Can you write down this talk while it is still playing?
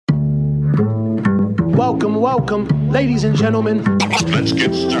Welcome, ladies and gentlemen. Let's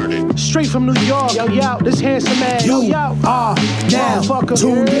get started. Straight from New York, yo, this handsome man, You are now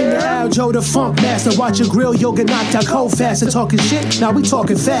tuned in to Aljo, the Funk Master. Watch your grill, yoga knocked out cold fast and talking shit. Now we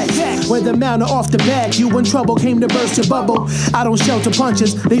talking facts. Whether mount or off the back, you in trouble, came to burst your bubble. I don't shelter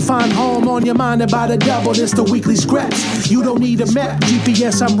punches, they find home on your mind about a double. This the weekly scraps. You don't need a map,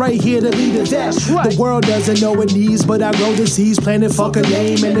 GPS, I'm right here to lead the dash. The world doesn't know it needs, but I grow the seeds, planted fuck a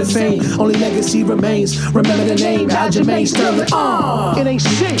name and the fame. Only legacy remains. Remember the name, Aljamain Sterling. It ain't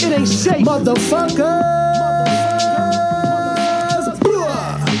shit, motherfuckers.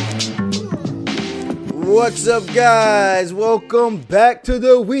 What's up, guys? Welcome back to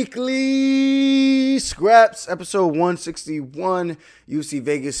the weekly scraps, episode 161. UFC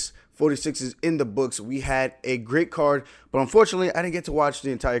Vegas 46 is in the books. We had a great card, but unfortunately, I didn't get to watch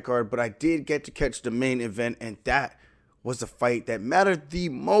the entire card, but I did get to catch the main event, and that was the fight that mattered the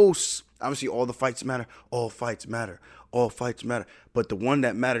most. Obviously, all the fights matter. All fights matter. All fights matter. But the one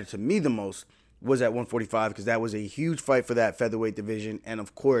that mattered to me the most was at 145 because that was a huge fight for that featherweight division. And,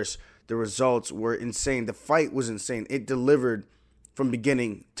 of course, the results were insane. The fight was insane. It delivered from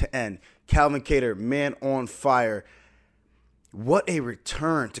beginning to end. Calvin Kattar, man on fire. What a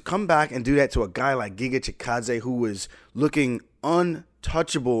return. To come back and do that to a guy like Giga Chikadze, who was looking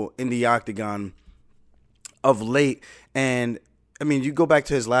untouchable in the octagon of late. And, I mean, you go back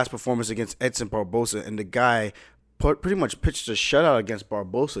to his last performance against Edson Barbosa, and the guy pretty much pitched a shutout against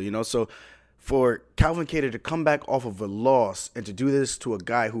Barbosa, you know? So for Calvin Kattar to come back off of a loss and to do this to a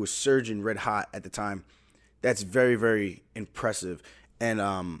guy who was surging red hot at the time, that's very, very impressive. And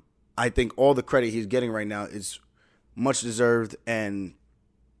I think all the credit he's getting right now is much deserved and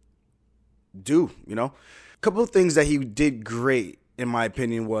due, you know? A couple of things that he did great, in my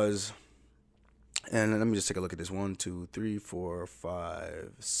opinion, was... And let me just take a look at this. 1, 2, 3, 4,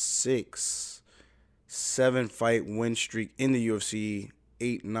 5, 6, 7 fight win streak in the UFC.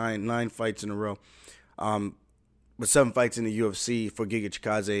 9 fights in a row. But 7 fights in the UFC for Giga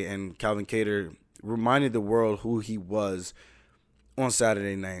Chikadze, and Calvin Kattar reminded the world who he was on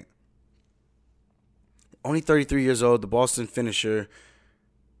Saturday night. Only 33 years old, the Boston finisher,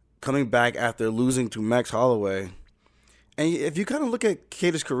 coming back after losing to Max Holloway. And if you kind of look at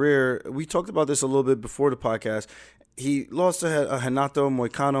Kattar's career, we talked about this a little bit before the podcast. He lost to Renato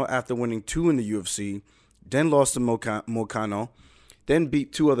Moicano after winning 2 in the UFC, then lost to Moicano, then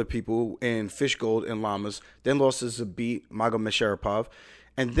beat 2 other people in Fishgold and Lamas, then lost to Zabit Magomedov,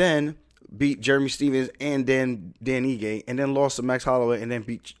 and then beat Jeremy Stevens and Dan Ige, and then lost to Max Holloway, and then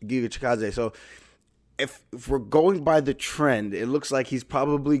beat Giga Chikadze. So if we're going by the trend, it looks like he's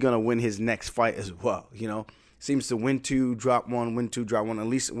probably going to win his next fight as well, you know? Seems to win 2, drop 1, win 2, drop 1, at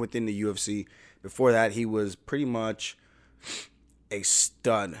least within the UFC. Before that, he was pretty much a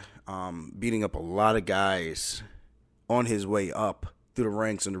stud, beating up a lot of guys on his way up through the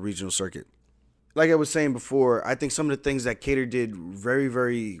ranks in the regional circuit. Like I was saying before, I think some of the things that Kattar did very,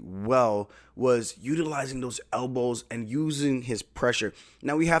 very well was utilizing those elbows and using his pressure.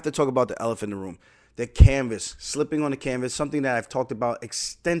 Now, we have to talk about the elephant in the room. The canvas, slipping on the canvas, something that I've talked about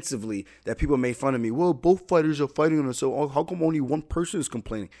extensively that people made fun of me. Well, both fighters are fighting on it, so how come only one person is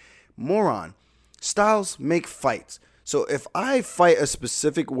complaining? Moron. Styles make fights. So if I fight a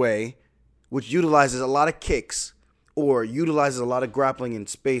specific way, which utilizes a lot of kicks or utilizes a lot of grappling in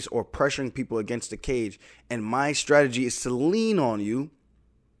space or pressuring people against the cage, and my strategy is to lean on you,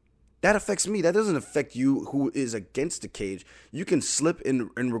 that affects me. That doesn't affect you who is against the cage. You can slip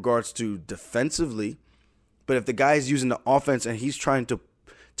in regards to defensively, but if the guy is using the offense and he's trying to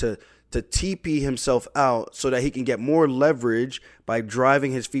TP himself out so that he can get more leverage by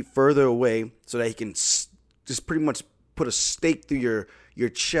driving his feet further away so that he can just pretty much put a stake through your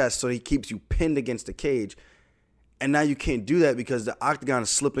chest so he keeps you pinned against the cage. And now you can't do that because the octagon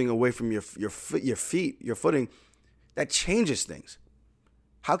is slipping away from your footing. That changes things.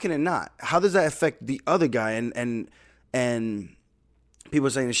 How can it not? How does that affect the other guy? And people are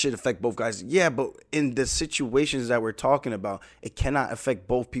saying it should affect both guys. Yeah, but in the situations that we're talking about, it cannot affect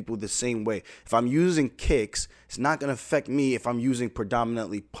both people the same way. If I'm using kicks, it's not going to affect me if I'm using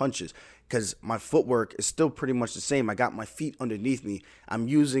predominantly punches because my footwork is still pretty much the same. I got my feet underneath me. I'm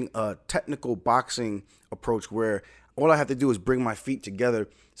using a technical boxing approach where all I have to do is bring my feet together.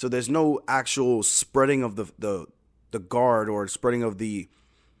 So there's no actual spreading of the guard or spreading of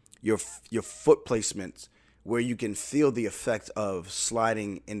your foot placements where you can feel the effect of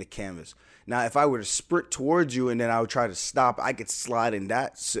sliding in the canvas. Now, if I were to sprint towards you and then I would try to stop, I could slide in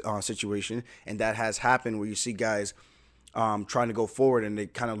that situation, and that has happened where you see guys trying to go forward and they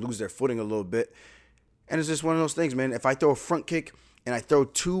kind of lose their footing a little bit. And it's just one of those things, man. If I throw a front kick and I throw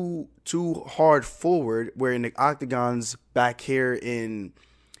too hard forward, where in the octagons back here in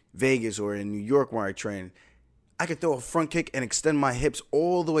Vegas or in New York where I train, I could throw a front kick and extend my hips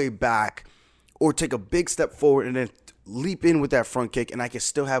all the way back, or take a big step forward and then leap in with that front kick, and I can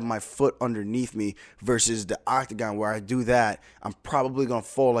still have my foot underneath me, versus the octagon where I do that, I'm probably going to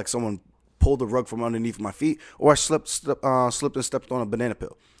fall like someone pulled the rug from underneath my feet, or I slipped and stepped on a banana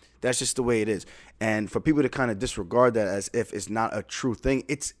peel. That's just the way it is. And for people to kind of disregard that as if it's not a true thing,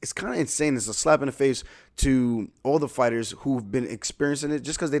 it's kind of insane. It's a slap in the face to all the fighters who've been experiencing it.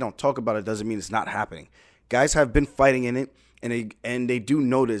 Just because they don't talk about it doesn't mean it's not happening. Guys have been fighting in it, and they do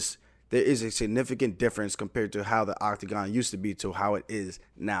notice there is a significant difference compared to how the octagon used to be to how it is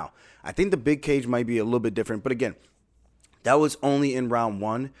now. I think the big cage might be a little bit different, but again, that was only in round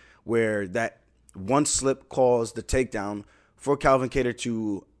one, where that one slip caused the takedown for Calvin Kattar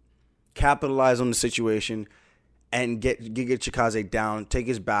to capitalize on the situation and get Giga Chikadze down, take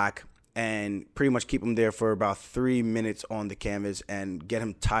his back, and pretty much keep him there for about 3 minutes on the canvas and get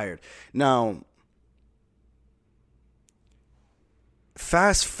him tired. Now,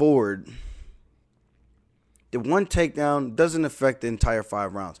 fast forward, the one takedown doesn't affect the entire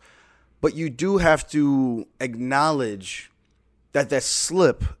 5 rounds, but you do have to acknowledge that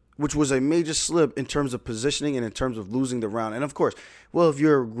slip, which was a major slip in terms of positioning and in terms of losing the round. And of course, well, if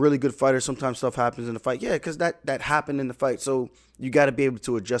you're a really good fighter, sometimes stuff happens in the fight. Yeah, because that happened in the fight. So you got to be able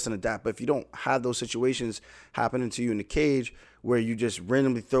to adjust and adapt. But if you don't have those situations happening to you in the cage where you just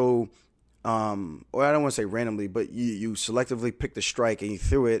randomly throw, or I don't want to say randomly, but you selectively pick the strike and you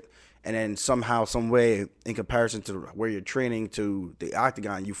threw it, and then somehow, some way, in comparison to where you're training to the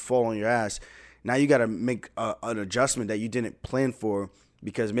octagon, you fall on your ass. Now you got to make an adjustment that you didn't plan for,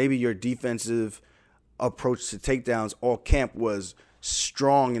 because maybe your defensive approach to takedowns all camp was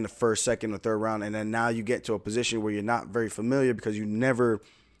strong in the first, second, or third round, and then now you get to a position where you're not very familiar because you never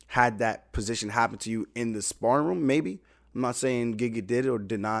had that position happen to you in the sparring room. Maybe. I'm not saying Giga did it or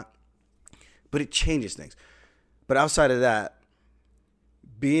did not, but it changes things. But outside of that,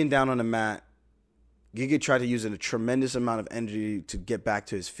 being down on the mat, Giga tried to use a tremendous amount of energy to get back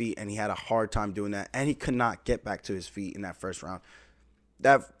to his feet, and he had a hard time doing that, and he could not get back to his feet in that first round.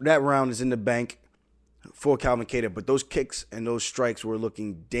 That round is in the bank for Calvin Kattar, but those kicks and those strikes were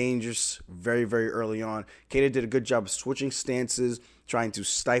looking dangerous very, very early on. Kattar did a good job of switching stances, trying to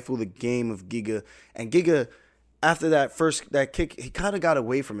stifle the game of Giga, and Giga, after that kick, he kind of got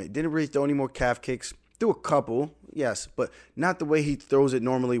away from it. Didn't really throw any more calf kicks. Threw a couple, yes, but not the way he throws it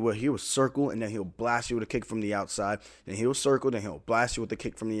normally, where he'll circle and then he'll blast you with a kick from the outside. Then he'll circle, then he'll blast you with a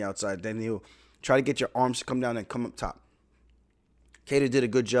kick from the outside. Then he'll try to get your arms to come down and come up top. Kattar did a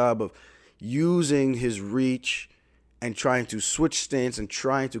good job of using his reach and trying to switch stance and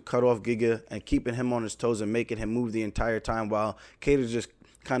trying to cut off Giga and keeping him on his toes and making him move the entire time, while Kattar just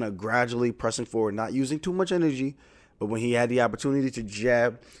kind of gradually pressing forward, not using too much energy. But when he had the opportunity to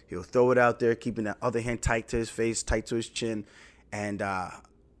jab, he'll throw it out there, keeping that other hand tight to his face, tight to his chin. And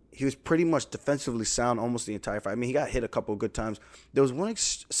he was pretty much defensively sound almost the entire fight. I mean, he got hit a couple of good times. There was one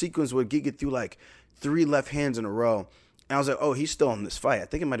sequence where Giga threw like 3 left hands in a row. And I was like, oh, he's still in this fight. I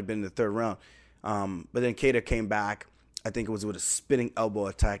think it might have been in the third round. But then Kattar came back. I think it was with a spinning elbow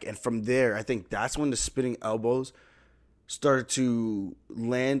attack. And from there, I think that's when the spinning elbows started to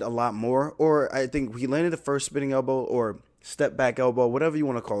land a lot more. Or I think he landed the first spinning elbow or step back elbow, whatever you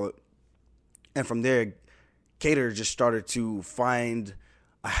want to call it. And from there, Kattar just started to find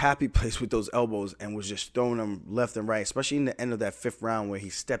a happy place with those elbows and was just throwing them left and right, especially in the end of that 5th round where he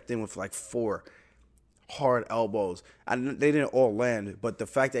stepped in with like 4 hard elbows. They didn't all land, but the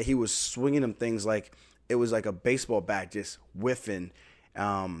fact that he was swinging them things like it was like a baseball bat, just whiffing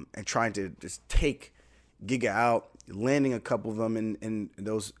and trying to just take Giga out, landing a couple of them in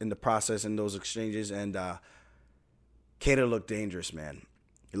the process, in those exchanges. And Kattar looked dangerous, man.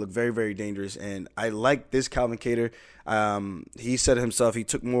 He looked very, very dangerous. And I like this Calvin Kattar. He said himself he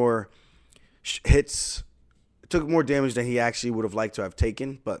took more hits, took more damage than he actually would have liked to have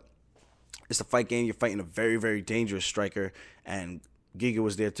taken. But it's a fight game. You're fighting a very, very dangerous striker. And Giga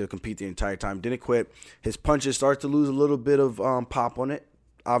was there to compete the entire time. Didn't quit. His punches started to lose a little bit of pop on it,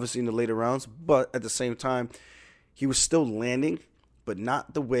 obviously in the later rounds. But at the same time, he was still landing, but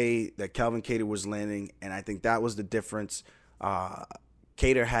not the way that Calvin Kattar was landing. And I think that was the difference.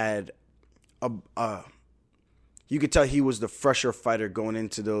 Kattar had you could tell he was the fresher fighter going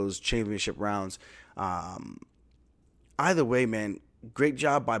into those championship rounds. Either way, man, great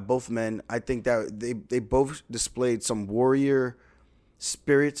job by both men. I think that they both displayed some warrior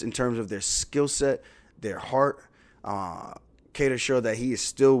spirits in terms of their skill set, their heart. Kattar showed that he is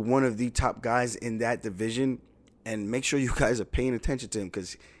still one of the top guys in that division, and make sure you guys are paying attention to him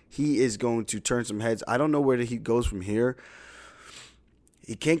because he is going to turn some heads. I don't know where he goes from here.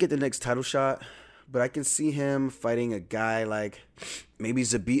 He can't get the next title shot, but I can see him fighting a guy like maybe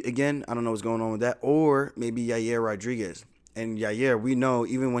Zabit again. I don't know what's going on with that. Or maybe Yair Rodriguez. And Yair, we know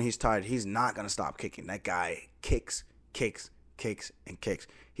even when he's tired, he's not going to stop kicking. That guy kicks, and kicks.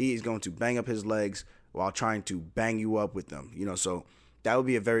 He is going to bang up his legs while trying to bang you up with them. So that would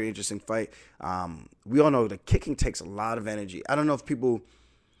be a very interesting fight. We all know that kicking takes a lot of energy. I don't know if people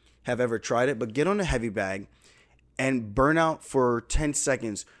have ever tried it, but get on a heavy bag and burn out for 10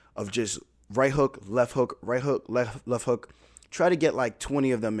 seconds of just right hook, left hook, right hook, left hook. Try to get like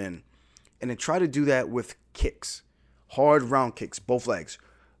 20 of them in. And then try to do that with kicks. Hard round kicks, both legs.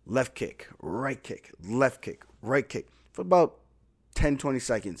 Left kick, right kick, left kick, right kick. For about 10, 20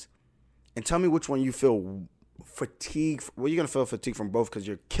 seconds. And tell me which one you feel fatigue. Well, you're going to feel fatigue from both because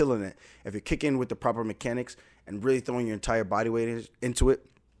you're killing it. If you're kicking with the proper mechanics and really throwing your entire body weight into it,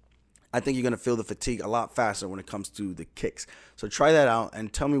 I think you're going to feel the fatigue a lot faster when it comes to the kicks. So try that out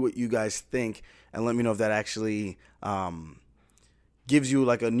and tell me what you guys think and let me know if that actually gives you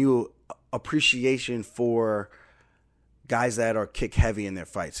like a new appreciation for guys that are kick heavy in their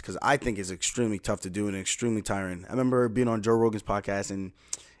fights, because I think it's extremely tough to do and extremely tiring. I remember being on Joe Rogan's podcast in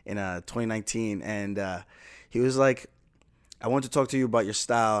 2019, and he was like, I want to talk to you about your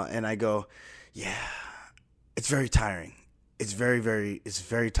style. And I go, yeah, it's very tiring. It's very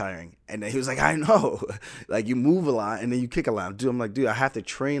tiring. And he was like, I know. Like, you move a lot and then you kick a lot. Dude, I'm like, dude, I have to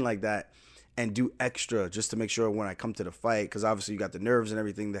train like that and do extra just to make sure when I come to the fight, because obviously you got the nerves and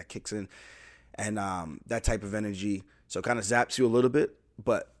everything that kicks in and that type of energy. So it kind of zaps you a little bit,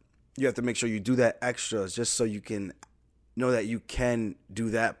 but you have to make sure you do that extra just so you can know that you can do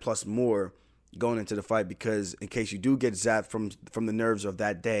that plus more going into the fight, because in case you do get zapped from the nerves of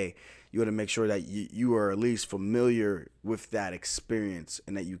that day, you want to make sure that you are at least familiar with that experience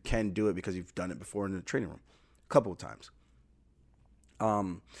and that you can do it because you've done it before in the training room a couple of times. A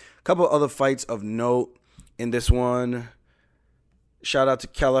couple of other fights of note in this one. Shout out to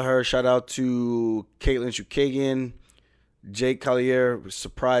Kelleher. Shout out to Caitlin Chukagian. Jake Collier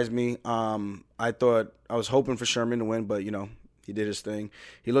surprised me. I was hoping for Sherman to win, but he did his thing.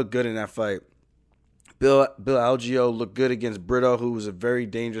 He looked good in that fight. Bill Algeo looked good against Brito, who was a very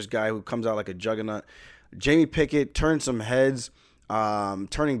dangerous guy who comes out like a juggernaut. Jamie Pickett turned some heads,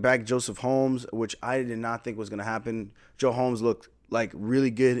 turning back Joseph Holmes, which I did not think was going to happen. Joe Holmes looked like really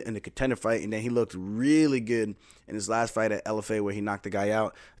good in the contender fight, and then he looked really good in his last fight at LFA where he knocked the guy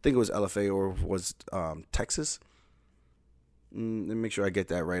out. I think it was LFA or was Texas. Let me make sure I get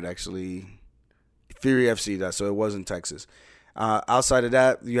that right, actually. Fury FC, so it wasn't Texas. Outside of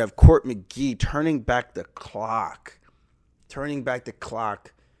that, you have Court McGee turning back the clock.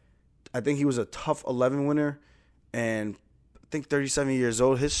 I think he was a tough 11 winner, and I think 37 years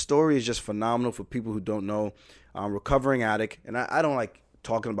old. His story is just phenomenal for people who don't know. Recovering addict, and I don't like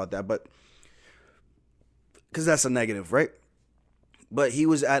talking about that, but because that's a negative, right? But he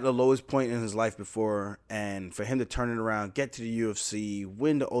was at the lowest point in his life before, and for him to turn it around, get to the UFC,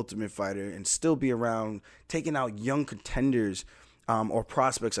 win the Ultimate Fighter, and still be around taking out young contenders, or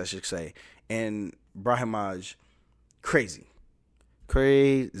prospects, I should say, and Brahimaj, crazy.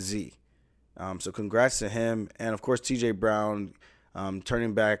 So congrats to him, and of course TJ Brown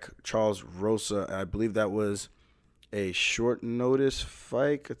turning back Charles Rosa. I believe that was a short notice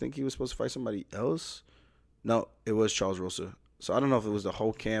fight. I think he was supposed to fight somebody else. No, it was Charles Rosa. So I don't know if it was the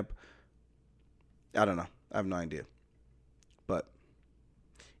whole camp. I don't know. I have no idea. But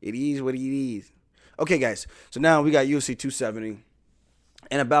it is what it is. Okay, guys. So now we got UFC 270.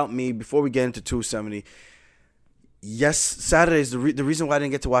 And about me, before we get into 270, yes, Saturdays, the reason why I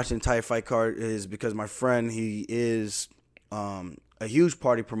didn't get to watch the entire fight card is because my friend, he is a huge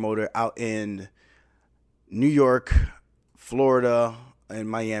party promoter out in New York, Florida, and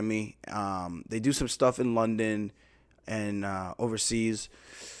Miami. They do some stuff in London and overseas,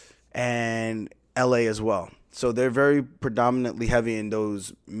 and LA as well. So they're very predominantly heavy in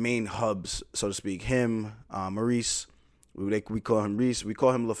those main hubs, so to speak. Him, Maurice, we call him Reese. We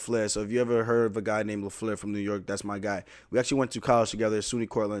call him LaFleur. So if you ever heard of a guy named LaFleur from New York, that's my guy. We actually went to college together at SUNY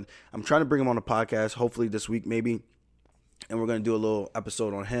Cortland. I'm trying to bring him on the podcast, hopefully this week maybe, and we're going to do a little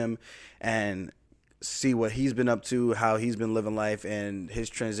episode on him and see what he's been up to, how he's been living life, and his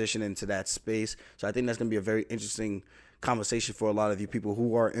transition into that space. So I think that's going to be a very interesting conversation for a lot of you people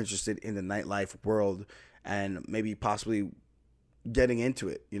who are interested in the nightlife world and maybe possibly getting into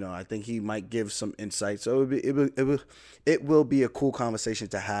it. I think he might give some insight. So it will be a cool conversation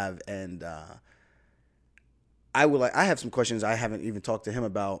to have, and I have some questions I haven't even talked to him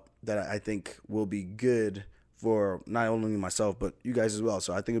about that I think will be good for not only myself, but you guys as well.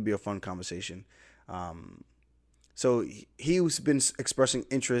 So I think it'd be a fun conversation. So he's been expressing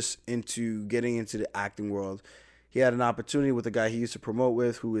interest into getting into the acting world. He had an opportunity with a guy he used to promote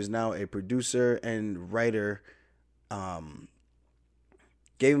with, who is now a producer and writer.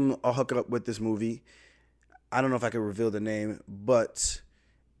 Gave him a hookup with this movie. I don't know if I could reveal the name, but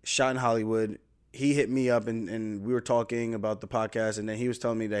shot in Hollywood. He hit me up and we were talking about the podcast, and then he was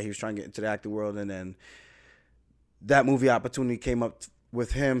telling me that he was trying to get into the acting world, and then that movie opportunity came up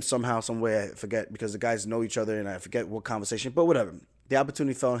with him somehow, some way. I forget, because the guys know each other, and I forget what conversation, but whatever. The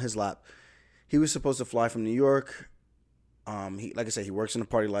opportunity fell in his lap. He was supposed to fly from New York. Like I said, he works in the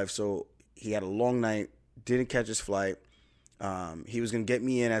party life, so he had a long night, didn't catch his flight. He was going to get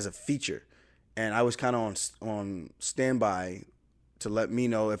me in as a feature, and I was kind of on standby to let me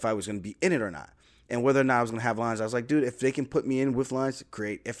know if I was going to be in it or not, and whether or not I was going to have lines. I was like, dude, if they can put me in with lines,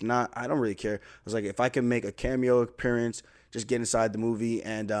 great. If not, I don't really care. I was like, if I can make a cameo appearance, just get inside the movie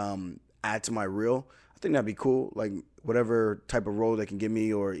and add to my reel, I think that'd be cool. Like, whatever type of role they can give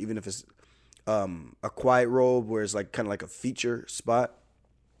me, or even if it's a quiet role where it's like kind of like a feature spot.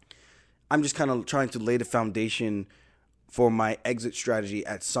 I'm just kind of trying to lay the foundation for my exit strategy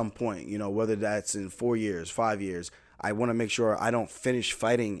at some point, whether that's in 4 years, 5 years. I want to make sure I don't finish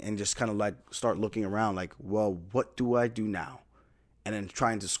fighting and just kind of like start looking around like, well, what do I do now? And then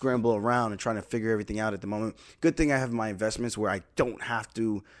trying to scramble around and trying to figure everything out at the moment. Good thing I have my investments where I don't have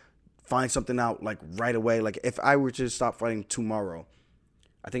to find something out like right away. Like, if I were to stop fighting tomorrow,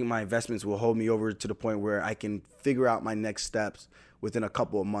 I think my investments will hold me over to the point where I can figure out my next steps within a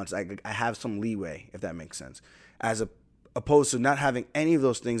couple of months. I have some leeway, if that makes sense. Opposed to not having any of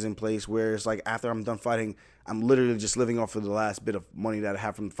those things in place, where it's like after I'm done fighting, I'm literally just living off of the last bit of money that I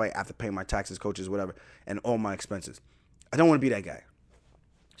have from the fight after paying my taxes, coaches, whatever, and all my expenses. I don't want to be that guy.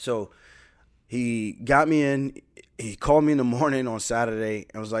 So he got me in. He called me in the morning on Saturday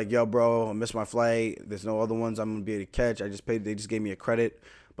and was like, yo, bro, I missed my flight. There's no other ones I'm going to be able to catch. I just paid. They just gave me a credit,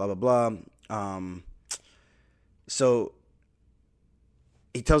 blah, blah, blah. So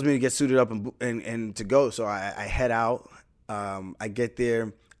he tells me to get suited up and to go. So I head out. I get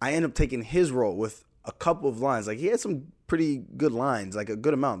there. I end up taking his role with a couple of lines. Like, he had some pretty good lines, like a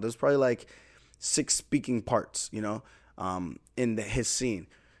good amount. There's probably like 6 speaking parts, in his scene.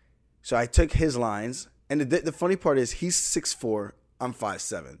 So I took his lines. And the funny part is he's 6'4", I'm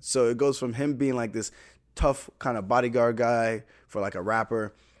 5'7". So it goes from him being like this tough kind of bodyguard guy for like a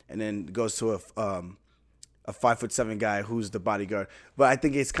rapper, and then it goes to a 5'7" guy who's the bodyguard. But I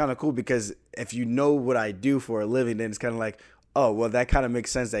think it's kind of cool because if you know what I do for a living, then it's kind of like, oh, well, that kind of makes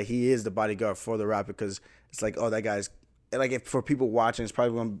sense that he is the bodyguard for the rapper, because it's like, oh, that guy's like, if for people watching, it's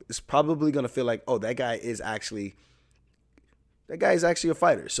probably gonna feel like, oh, that guy is actually a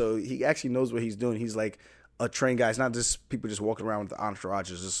fighter. So he actually knows what he's doing. He's like a trained guy. It's not just people just walking around with the entourage.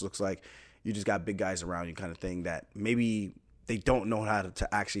 It just looks like you just got big guys around you, kind of thing, that maybe they don't know how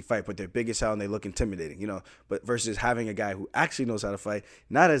to actually fight, but they're big as hell and they look intimidating, But versus having a guy who actually knows how to fight,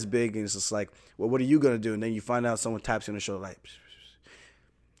 not as big, and it's just like, well, what are you going to do? And then you find out someone taps you on the shoulder like,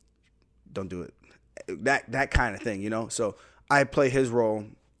 don't do it. That kind of thing, So I play his role.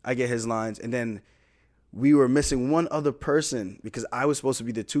 I get his lines. And then we were missing one other person because I was supposed to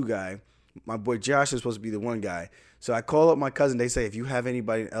be the 2 guy. My boy Josh was supposed to be the 1 guy. So I call up my cousin. They say, if you have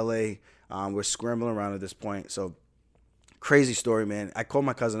anybody in L.A., we're scrambling around at this point. So crazy story, man. I called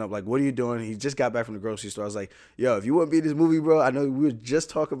my cousin up, like, what are you doing? He just got back from the grocery store. I was like, yo, if you want to be in this movie, bro, I know we were just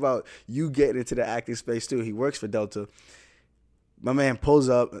talking about you getting into the acting space too. He works for Delta. My man pulls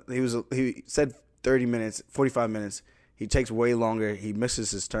up. He said 30 minutes, 45 minutes. He takes way longer. He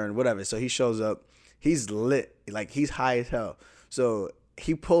misses his turn, whatever. So he shows up. He's lit. Like, he's high as hell. So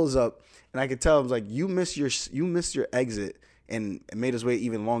he pulls up, and I could tell him, like, you missed your exit, and it made us wait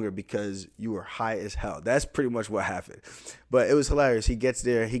even longer because you were high as hell. That's pretty much what happened. But it was hilarious. He gets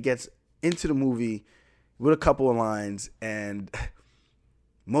there. He gets into the movie with a couple of lines, and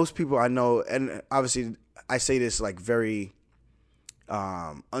most people I know, and obviously I say this like very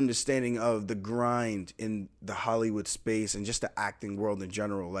understanding of the grind in the Hollywood space and just the acting world in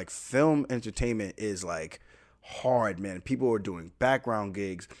general. Like, film entertainment is like hard, man. People are doing background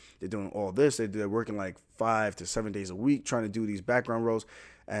gigs. They're doing all this. They're working like 5 to 7 days a week trying to do these background roles,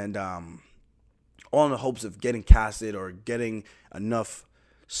 and all in the hopes of getting casted or getting enough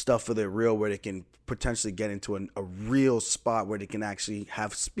stuff for their reel where they can potentially get into a real spot where they can actually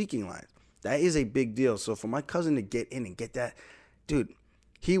have speaking lines. That is a big deal. So for my cousin to get in and get that, dude,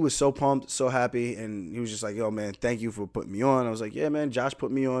 he was so pumped, so happy, and he was just like, yo, man, thank you for putting me on. I was like, yeah, man, Josh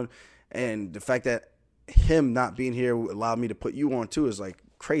put me on, and the fact that him not being here allowed me to put you on too is like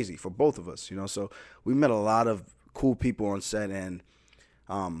crazy for both of us, So we met a lot of cool people on set, and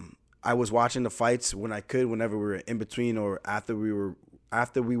I was watching the fights when I could, whenever we were in between or after we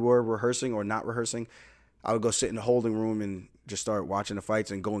were rehearsing or not rehearsing. I would go sit in the holding room and just start watching the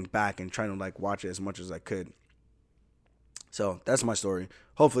fights and going back and trying to watch it as much as I could. So that's my story.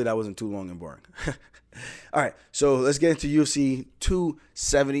 Hopefully that wasn't too long and boring. All right, so let's get into UFC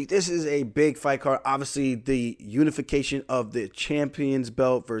 270. This is a big fight card. Obviously, the unification of the champion's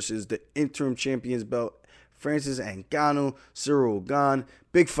belt versus the interim champion's belt. Francis Ngannou, Ciryl Gane,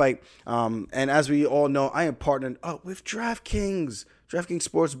 big fight. And as we all know, I am partnered up with DraftKings. DraftKings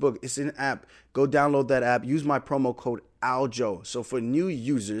Sportsbook. It's an app. Go download that app. Use my promo code ALJO. So for new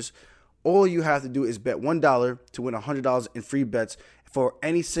users, all you have to do is bet $1 to win $100 in free bets for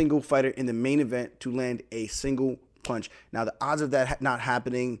any single fighter in the main event to land a single punch. Now, the odds of that not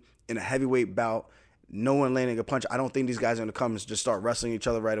happening in a heavyweight bout, no one landing a punch, I don't think these guys are going to come and just start wrestling each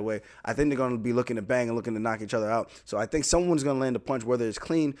other right away. I think they're going to be looking to bang and looking to knock each other out. So I think someone's going to land a punch, whether it's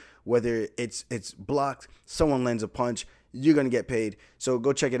clean, whether it's blocked, someone lands a punch. You're going to get paid. So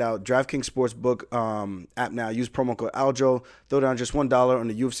go check it out. DraftKings Sportsbook app now. Use promo code ALJO. Throw down just $1 on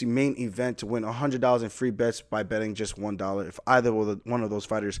the UFC main event to win $100 in free bets by betting just $1 if either one of those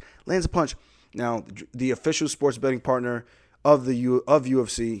fighters lands a punch. Now, the official sports betting partner of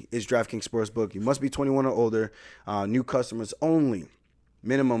UFC is DraftKings Sportsbook. You must be 21 or older. New customers only.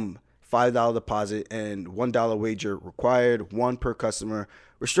 Minimum $5 deposit and $1 wager required. One per customer.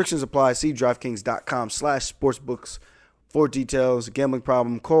 Restrictions apply. See DraftKings.com/sportsbooks for details. Gambling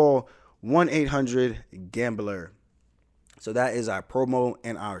problem, call 1-800-GAMBLER. So that is our promo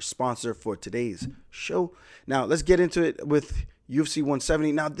and our sponsor for today's show. Now, let's get into it with UFC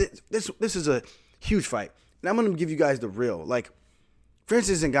 170. Now, this is a huge fight. And I'm going to give you guys the real.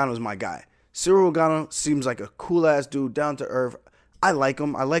 Francis Ngannou is my guy. Ciryl Gane seems like a cool-ass dude, down to earth. I like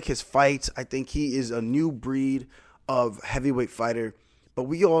him. I like his fights. I think he is a new breed of heavyweight fighter. But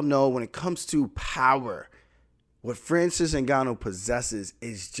we all know when it comes to power, what Francis Ngannou possesses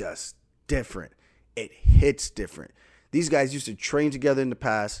is just different. It hits different. These guys used to train together in the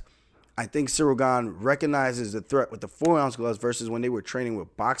past. I think Ciryl Gane recognizes the threat with the 4-ounce gloves versus when they were training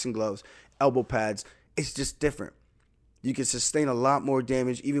with boxing gloves, elbow pads. It's just different. You can sustain a lot more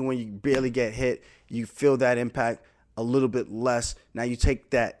damage. Even when you barely get hit, you feel that impact a little bit less. Now you take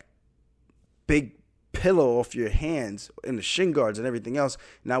that big pillow off your hands and the shin guards and everything else.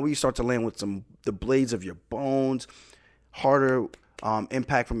 Now we start to land with the blades of your bones, harder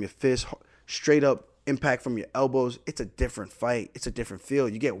impact from your fist, straight up impact from your elbows. It's a different fight. It's a different feel.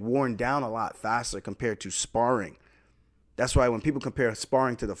 You get worn down a lot faster compared to sparring. That's why when people compare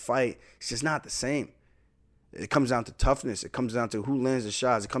sparring to the fight, it's just not the same. It comes down to toughness. It comes down to who lands the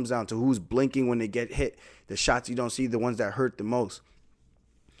shots. It comes down to who's blinking when they get hit. The shots you don't see, the ones that hurt the most.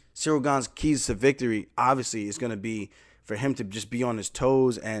 Ciryl Gane's keys to victory, obviously, is going to be for him to just be on his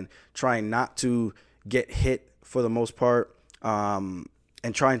toes and trying not to get hit for the most part, and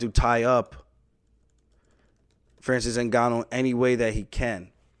trying to tie up Francis Ngannou any way that he can.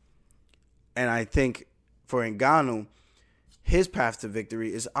 And I think for Ngannou, his path to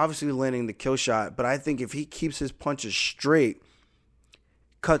victory is obviously landing the kill shot, but I think if he keeps his punches straight,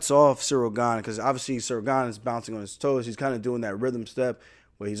 cuts off Ciryl Gane, because obviously Ciryl Gane is bouncing on his toes. He's kind of doing that rhythm step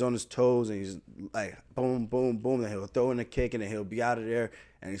where he's on his toes and he's like boom, boom, boom, and he'll throw in a kick and then he'll be out of there,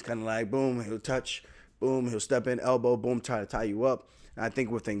 and he's kind of like boom, he'll touch, boom, he'll step in, elbow, boom, try to tie you up. And I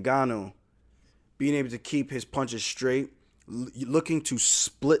think with Ngannou, being able to keep his punches straight, looking to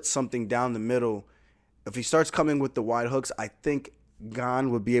split something down the middle, if he starts coming with the wide hooks, I think Gane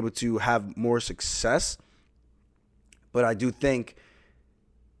would be able to have more success. But I do think,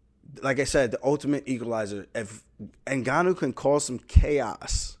 like I said, the ultimate equalizer, if Ngannou can cause some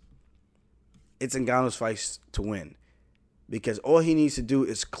chaos, it's Ngannou's fight to win. Because all he needs to do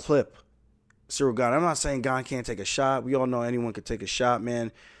is clip Ciryl Gane. I'm not saying Gane can't take a shot. We all know anyone can take a shot,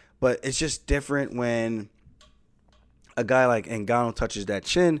 man. But it's just different when a guy like Ngannou touches that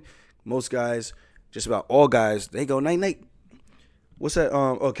chin. Most guys, just about all guys, they go night-night. What's that?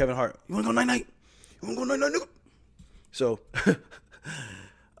 Kevin Hart. You want to go night-night? You want to go night-night, nigga? So,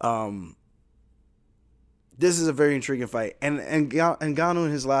 this is a very intriguing fight. And Ngannou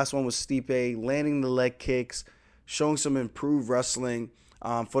in his last one was Stipe, landing the leg kicks, showing some improved wrestling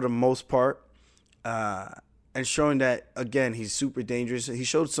for the most part, and showing that, again, he's super dangerous. He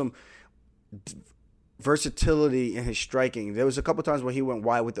showed some versatility in his striking. There was a couple times when he went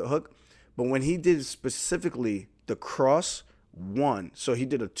wide with the hook, but when he did specifically the cross 1, so he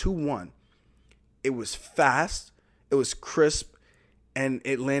did a 2-1, it was fast, it was crisp, and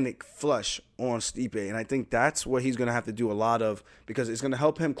it landed flush on Stipe. And I think that's what he's going to have to do a lot of, because it's going to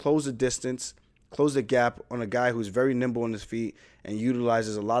help him close the distance, close the gap on a guy who's very nimble on his feet and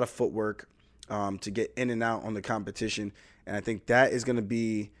utilizes a lot of footwork to get in and out on the competition. And I think that is going to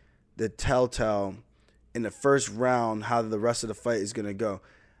be the telltale in the first round how the rest of the fight is going to go.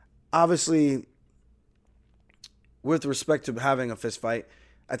 Obviously, with respect to having a fist fight,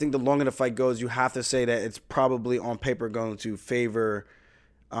 I think the longer the fight goes, you have to say that it's probably on paper going to favor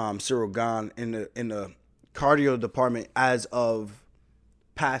Ciryl Gane in the cardio department as of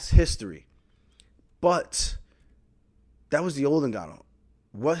past history. But that was the old Ngannou.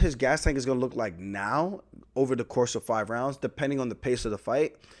 What his gas tank is going to look like now over the course of 5 rounds, depending on the pace of the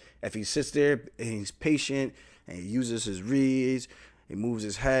fight. If he sits there and he's patient and he uses his reads, he moves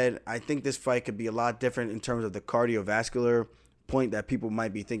his head, I think this fight could be a lot different in terms of the cardiovascular point that people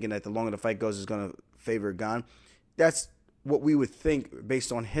might be thinking that the longer the fight goes is going to favor Gane. That's what we would think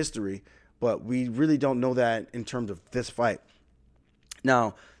based on history, but we really don't know that in terms of this fight.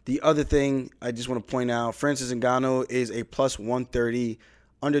 Now, the other thing I just want to point out, Francis Ngannou is a plus 130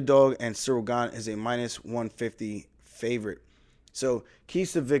 underdog, and Ciryl Gane is a minus 150 favorite. So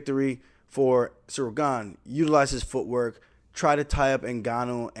keys to victory for Ciryl Gane: utilize his footwork, try to tie up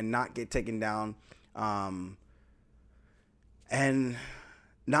Ngannou and not get taken down, and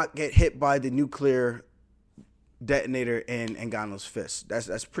not get hit by the nuclear detonator in Ngannou's fist.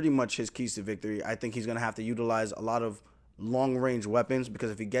 That's pretty much his keys to victory. I think he's going to have to utilize a lot of long-range weapons, because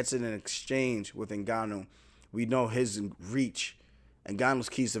if he gets in an exchange with Ngannou, we know his reach. Ngannou's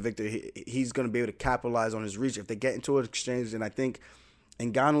keys to victory, he's going to be able to capitalize on his reach. If they get into an exchange, then I think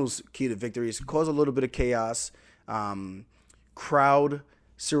Ngannou's key to victory is to cause a little bit of chaos, crowd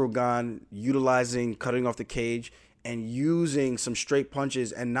Ciryl Gane, utilizing cutting off the cage, and using some straight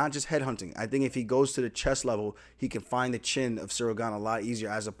punches and not just headhunting. I think if he goes to the chest level, he can find the chin of Ciryl Gane a lot easier,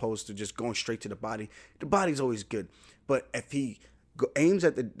 as opposed to just going straight to the body. The body's always good. But if he aims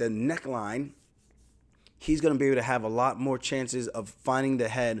at the neckline, he's going to be able to have a lot more chances of finding the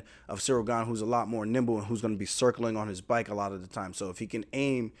head of Ciryl Gane, who's a lot more nimble and who's going to be circling on his bike a lot of the time. So if he can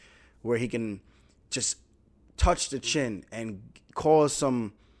aim where he can just touch the chin and cause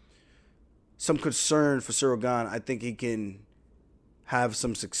some concern for Ciryl Gane, I think he can have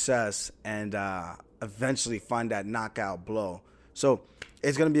some success and eventually find that knockout blow. So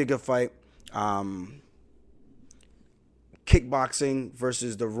it's going to be a good fight. Kickboxing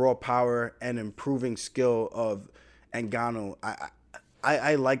versus the raw power and improving skill of Ngannou.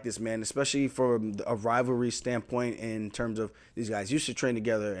 I like this, man, especially from a rivalry standpoint in terms of these guys used to train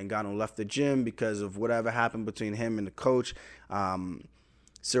together. Ngannou left the gym because of whatever happened between him and the coach.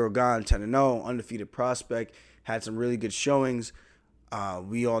 Ciryl Gane, 10-0, undefeated prospect, had some really good showings.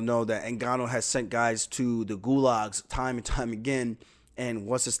 We all know that Ngannou has sent guys to the gulags time and time again. And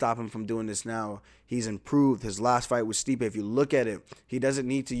what's to stop him from doing this now? He's improved. His last fight with Stipe, if you look at it, he doesn't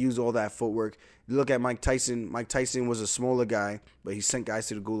need to use all that footwork. You look at Mike Tyson. Mike Tyson was a smaller guy, but he sent guys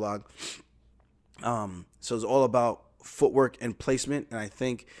to the gulag. So it's all about footwork and placement. And I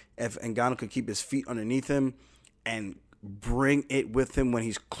think if Ngannou could keep his feet underneath him and bring it with him when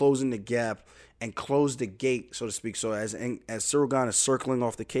he's closing the gap and close the gate, so to speak. So as Ciryl Gane is circling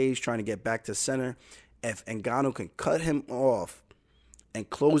off the cage, trying to get back to center, if Ngannou can cut him off and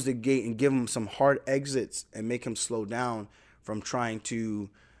close the gate and give him some hard exits and make him slow down from trying to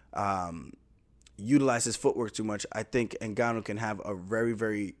utilize his footwork too much, I think Ngannou can have a very,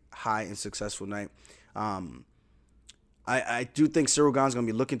 very high and successful night. I do think Ciryl Gane's going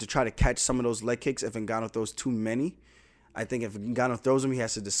to be looking to try to catch some of those leg kicks if Ngannou throws too many. I think if Ngannou throws them, he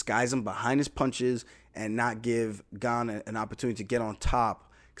has to disguise them behind his punches and not give Gane an opportunity to get on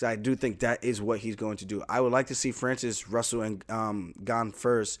top, because I do think that is what he's going to do. I would like to see Francis wrestle and Gane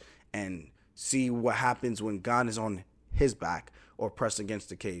first and see what happens when Gane is on his back or pressed against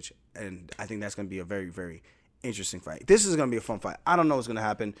the cage. And I think that's going to be a very, very interesting fight. This is going to be a fun fight. I don't know what's going to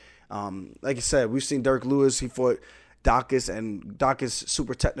happen. Like I said, we've seen Derek Lewis. He fought Dacus, and Dacus,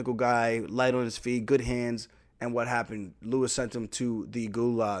 super technical guy, light on his feet, good hands. And what happened? Lewis sent him to the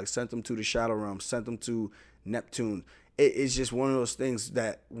Gulag, sent him to the Shadow Realm, sent him to Neptune. It's just one of those things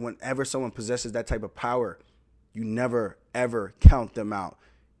that whenever someone possesses that type of power, you never, ever count them out.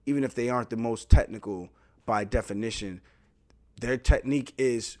 Even if they aren't the most technical by definition, their technique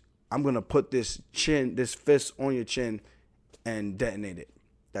is, I'm going to put this fist on your chin and detonate it.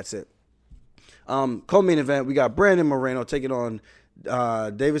 That's it. Co-main event, we got Brandon Moreno taking on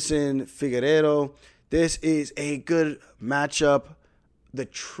Davison Figueiredo. This is a good matchup. The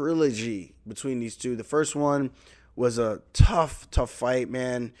trilogy between these two. The first one was a tough fight,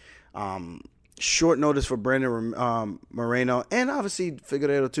 man. short notice for Brandon Moreno, and obviously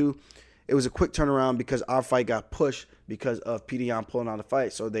Figueiredo too. It was a quick turnaround because our fight got pushed because of PDN pulling out the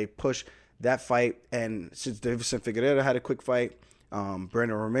fight. So they pushed that fight, and since Davison Figueiredo had a quick fight,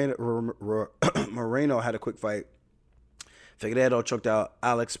 Brandon Moreno had a quick fight. Figueiredo choked out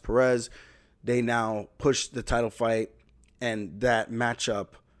Alex Perez. They now pushed the title fight, and that matchup,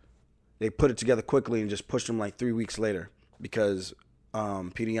 they put it together quickly and just pushed them like 3 weeks later because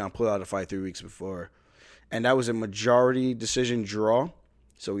PDN pulled out the fight 3 weeks before. And that was a majority decision draw.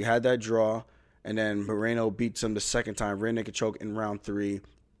 So we had that draw, and then Moreno beats him the second time, rear naked choke in round 3.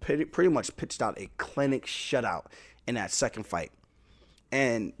 Pretty much pitched out a clinic shutout in that second fight.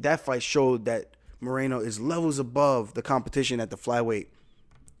 And that fight showed that Moreno is levels above the competition at the flyweight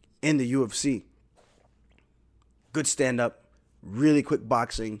in the UFC. Good stand-up, really quick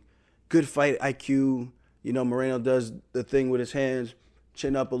boxing, good fight IQ. You know, Moreno does the thing with his hands,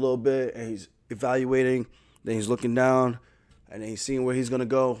 chin up a little bit, and he's evaluating. Then he's looking down, and then he's seeing where he's going to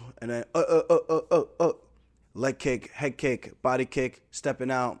go. And then, leg kick, head kick, body kick,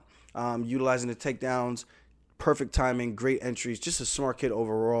 stepping out, utilizing the takedowns. Perfect timing, great entries. Just a smart kid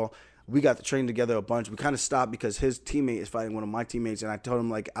overall. We got to train together a bunch. We kind of stopped because his teammate is fighting one of my teammates, and I told him,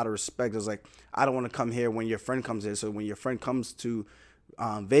 like, out of respect, I was like, I don't want to come here when your friend comes in. So when your friend comes to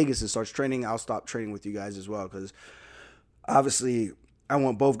Vegas and starts training, I'll stop training with you guys as well, because obviously I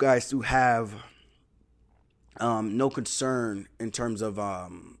want both guys to have no concern in terms of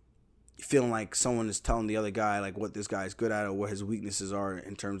feeling like someone is telling the other guy like what this guy is good at or what his weaknesses are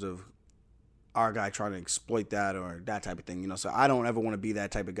in terms of our guy trying to exploit that or that type of thing, you know. So I don't ever want to be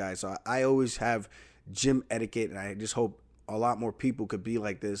that type of guy. So I always have gym etiquette, and I just hope a lot more people could be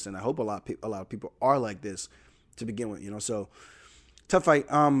like this, and I hope a lot of people are like this to begin with, you know. So tough fight.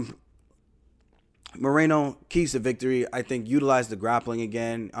 Moreno, keys to victory, I think, utilized the grappling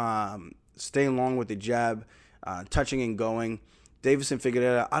again, staying long with the jab, touching and going. Davison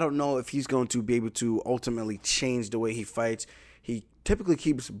Figueiredo, I don't know if he's going to be able to ultimately change the way he fights. He typically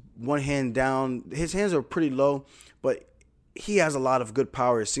keeps one hand down. His hands are pretty low, but he has a lot of good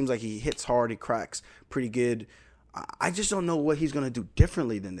power. It seems like he hits hard. He cracks pretty good. I just don't know what he's going to do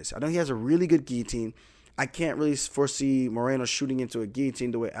differently than this. I know he has a really good guillotine. I can't really foresee Moreno shooting into a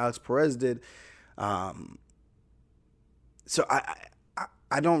guillotine the way Alex Perez did. So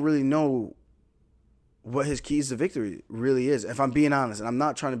I don't really know what his keys to victory really is, if I'm being honest. And I'm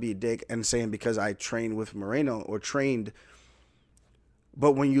not trying to be a dick and saying because I trained with Moreno or trained.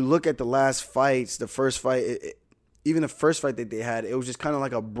 But when you look at the last fights, the first fight, even the first fight that they had, it was just kind of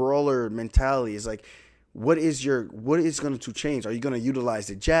like a brawler mentality. It's like, what is going to change? Are you going to utilize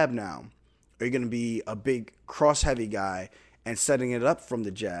the jab now? Are you going to be a big cross-heavy guy and setting it up from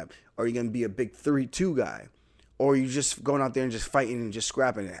the jab? Or are you going to be a big 3-2 guy? Or are you just going out there and just fighting and just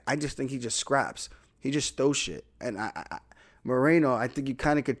scrapping it? I just think he just scraps. He just throws shit. And Moreno, I think you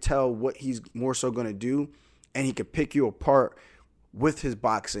kind of could tell what he's more so going to do, and he could pick you apart with his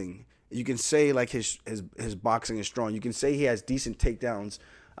boxing. You can say like his boxing is strong. You can say he has decent takedowns.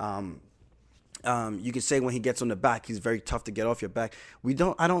 You can say when he gets on the back, he's very tough to get off your back.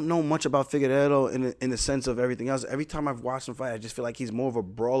 I don't know much about Figueiredo in the sense of everything else. Every time I've watched him fight, I just feel like he's more of a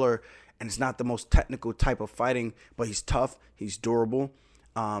brawler, and it's not the most technical type of fighting, but he's tough, he's durable.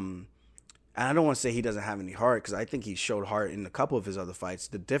 And I don't want to say he doesn't have any heart, because I think he showed heart in a couple of his other fights.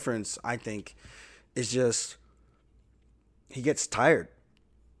 The difference, I think, is just he gets tired.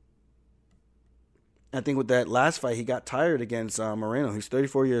 I think with that last fight, he got tired against Moreno. He's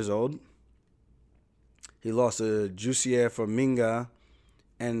 34 years old. He lost to Jussier Formiga,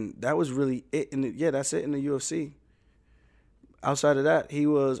 and that was really it. That's it in the UFC. Outside of that, he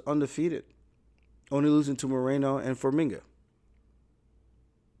was undefeated, only losing to Moreno and Formiga.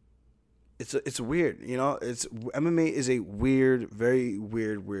 It's weird, you know. MMA is a weird, very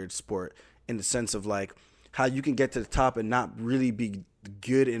weird sport in the sense of like how you can get to the top and not really be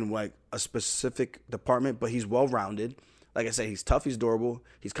good in like a specific department, but he's well rounded. Like I said, he's tough, he's durable,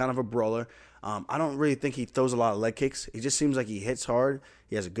 he's kind of a brawler. I don't really think he throws a lot of leg kicks. He just seems like he hits hard.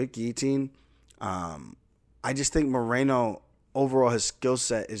 He has a good guillotine. I just think Moreno overall, his skill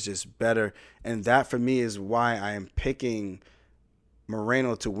set is just better, and that for me is why I am picking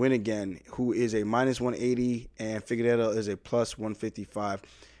Moreno to win again, who is a minus 180, and Figueiredo is a plus 155.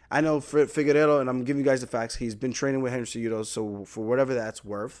 I know for Figueiredo, and I'm giving you guys the facts, he's been training with Henry Cejudo, so for whatever that's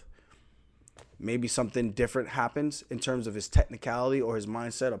worth, maybe something different happens in terms of his technicality or his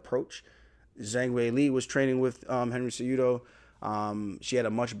mindset approach. Zhang Wei Li was training with Henry Cejudo. She had a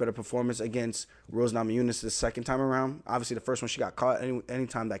much better performance against Rose Namajunas the second time around. Obviously, the first one she got caught.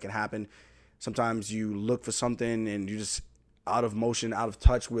 Anytime that can happen. Sometimes you look for something and you just out of motion, out of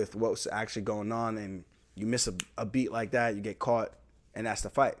touch with what's actually going on, and you miss a beat like that, you get caught, and that's the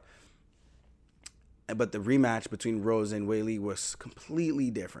fight. But the rematch between Rose and Weili was completely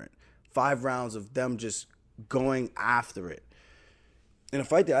different. 5 rounds of them just going after it. In a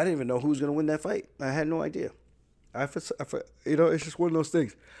fight that I didn't even know who was going to win that fight. I had no idea. It's just one of those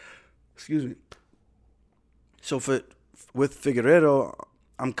things. Excuse me. So with Figueiredo,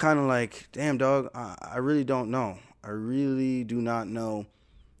 I'm kind of like, damn, dog, I really don't know. I really do not know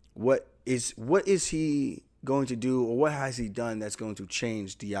what is he going to do, or what has he done that's going to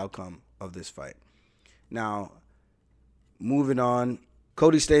change the outcome of this fight. Now, moving on,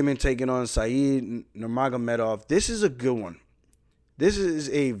 Cody Stamann taking on Said Nurmagomedov. This is a good one. This is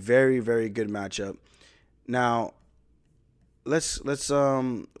a very, very good matchup. Now, let's see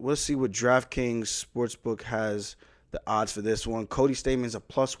what DraftKings Sportsbook has the odds for this one. Cody Stamann's a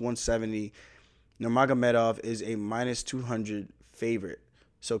plus 170. Nurmagomedov is a minus 200 favorite.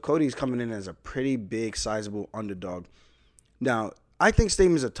 So Cody's coming in as a pretty big, sizable underdog. Now, I think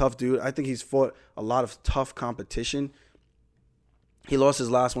Stamann's a tough dude. I think he's fought a lot of tough competition. He lost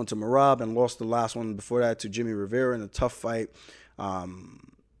his last one to Merab and lost the last one before that to Jimmy Rivera in a tough fight.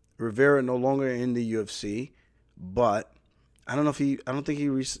 Rivera no longer in the UFC, but I don't know if they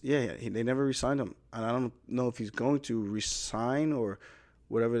never re-signed him. And I don't know if he's going to re-sign or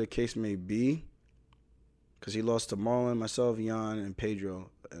whatever the case may be, because he lost to Marlon, myself, Jan, and Pedro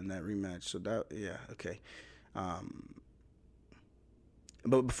in that rematch. So okay.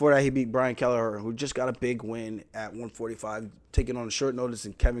 But before that, he beat Brian Kelleher, who just got a big win at 145, taking on short notice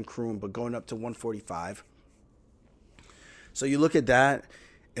in Kevin Kroon, but going up to 145. So you look at that,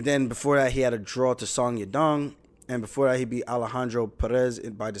 and then before that, he had a draw to Song Yadong, and before that, he beat Alejandro Perez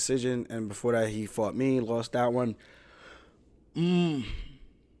by decision, and before that, he fought me, lost that one.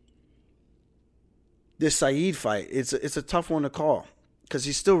 This Said fight, it's a tough one to call, because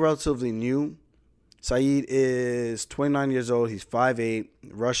he's still relatively new. Said is 29 years old. He's 5'8",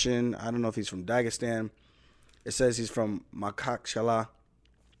 Russian. I don't know if he's from Dagestan. It says he's from Makhachkala,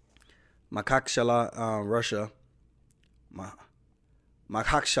 Russia.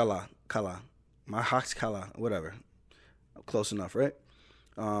 Makhachkala, whatever. Close enough, right?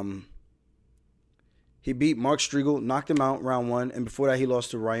 He beat Mark Striegel, knocked him out round 1, and before that he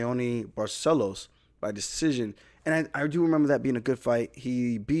lost to Rayoni Barcelos by decision. And I do remember that being a good fight.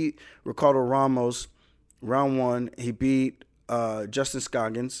 He beat Ricardo Ramos round 1. He beat Justin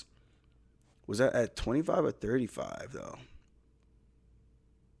Scoggins. Was that at 25 or 35, though?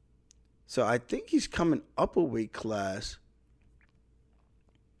 So I think he's coming up a weight class.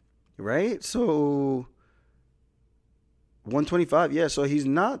 Right? So 125. Yeah, so he's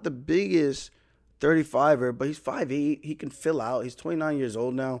not the biggest 35er, but he's 5'8". He can fill out. He's 29 years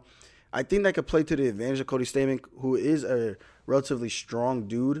old now. I think that could play to the advantage of Cody Stamann, who is a relatively strong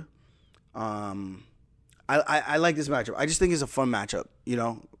dude. I like this matchup. I just think it's a fun matchup. You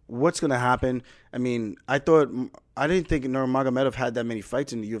know, what's going to happen? I mean, I didn't think Nurmagomedov had that many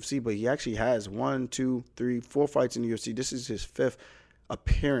fights in the UFC, but he actually has 1, 2, 3, 4 fights in the UFC. This is his 5th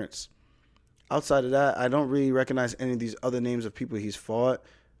appearance. Outside of that, I don't really recognize any of these other names of people he's fought.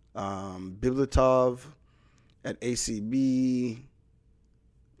 Biblitov at ACB.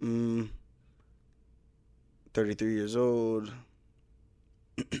 33 years old.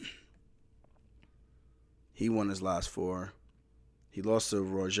 He won his last 4. He lost to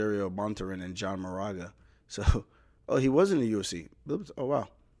Rogerio Bontarin and John Moraga. So, he was in the UFC. Oh, wow.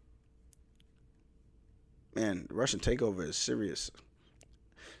 Man, the Russian takeover is serious.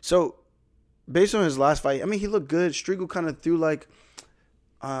 So, based on his last fight, I mean, he looked good. Striegel kind of threw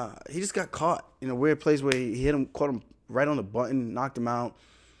he just got caught in a weird place where he caught him right on the button, knocked him out,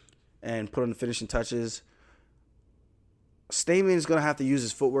 and put on the finishing touches. Stamann is going to have to use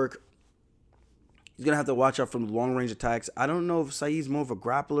his footwork. He's going to have to watch out from the long-range attacks. I don't know if Said's more of a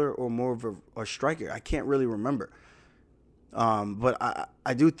grappler or more of a striker. I can't really remember. But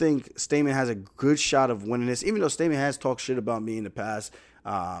I do think Stamann has a good shot of winning this, even though Stamann has talked shit about me in the past.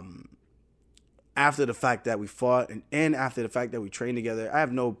 After the fact that we fought and after the fact that we trained together, I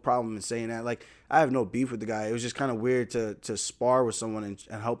have no problem in saying that. Like, I have no beef with the guy. It was just kind of weird to spar with someone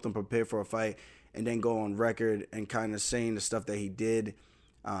and help them prepare for a fight and then go on record and kind of saying the stuff that he did.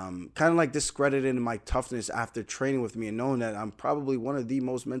 Kind of like discrediting my toughness after training with me and knowing that I'm probably one of the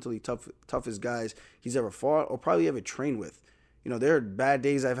most mentally toughest guys he's ever fought or probably ever trained with. You know, there are bad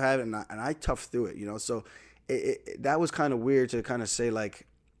days I've had and I tough through it, you know. So that was kind of weird to kind of say, like,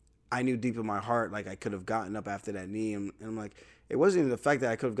 I knew deep in my heart, like, I could have gotten up after that knee. And I'm like, it wasn't even the fact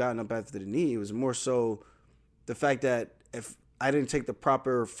that I could have gotten up after the knee. It was more so the fact that if I didn't take the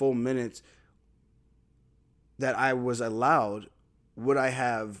proper full minutes, that I was allowed, would I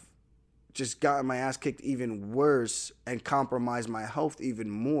have just gotten my ass kicked even worse and compromised my health even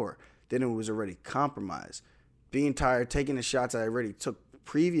more than it was already compromised? Being tired, taking the shots that I already took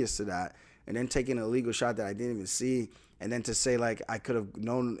previous to that, and then taking an illegal shot that I didn't even see, and then to say, like, I could have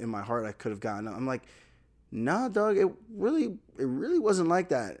known in my heart I could have gotten up. I'm like, nah, dog, it really wasn't like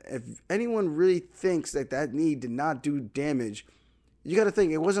that. If anyone really thinks that knee did not do damage, you got to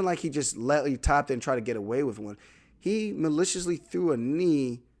think, it wasn't like he just lightly tapped and tried to get away with one. He maliciously threw a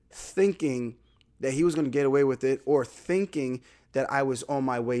knee thinking that he was going to get away with it, or thinking that I was on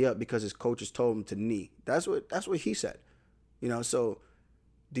my way up because his coaches told him to knee. That's what he said. So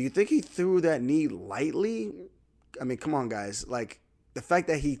do you think he threw that knee lightly? I mean, come on, guys. Like, the fact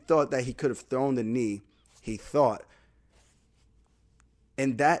that he thought that he could have thrown the knee, he thought.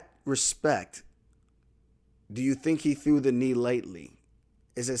 In that respect, do you think he threw the knee lightly?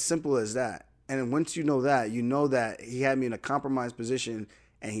 It's as simple as that. And once you know that he had me in a compromised position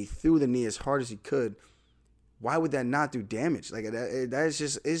and he threw the knee as hard as he could, why would that not do damage? Like, it's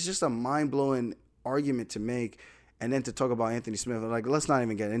just a mind-blowing argument to make. And then to talk about Anthony Smith, like, let's not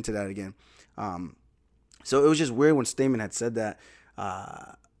even get into that again. So it was just weird when Stamen had said that.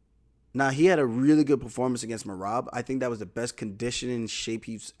 Now, he had a really good performance against Merab. I think that was the best conditioning shape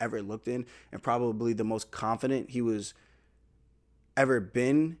he's ever looked in, and probably the most confident he was ever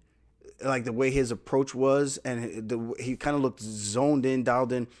been. Like, the way his approach was, and he kind of looked zoned in,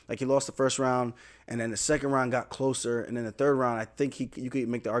 dialed in. Like, he lost the first round, and then the second round got closer, and then the third round, I think you could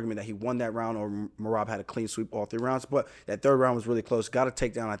make the argument that he won that round, or Merab had a clean sweep all 3 rounds. But that third round was really close. Got a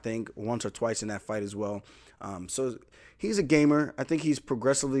takedown, I think, once or twice in that fight as well. So he's a gamer. I think he's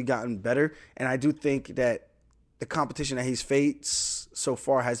progressively gotten better, and I do think that the competition that he's faced so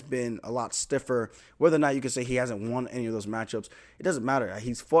far has been a lot stiffer. Whether or not you can say he hasn't won any of those matchups, it doesn't matter.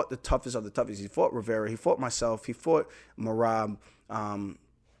 He's fought the toughest of the toughest. He fought Rivera. He fought myself. He fought Merab.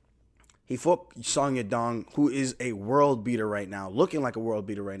 He fought Song Yadong, who is a world beater right now, looking like a world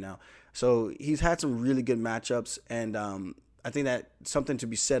beater right now. So he's had some really good matchups, and I think that's something to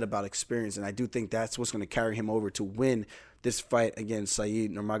be said about experience, and I do think that's what's going to carry him over to win this fight against Said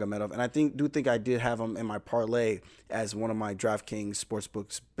Nurmagomedov. And I think I did have him in my parlay as one of my DraftKings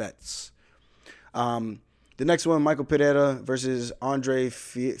Sportsbooks bets. The next one, Michael Pereira versus Andre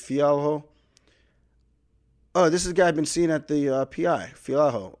Fialho. Oh, this is a guy I've been seeing at the PI,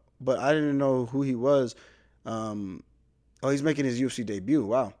 Fialho, but I didn't know who he was. He's making his UFC debut.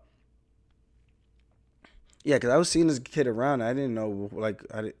 Wow. Yeah, because I was seeing this kid around. I didn't know,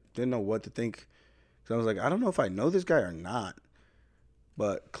 didn't know what to think. So I was like, I don't know if I know this guy or not.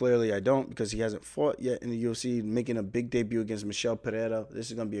 But clearly I don't, because he hasn't fought yet in the UFC, making a big debut against Michel Pereira. This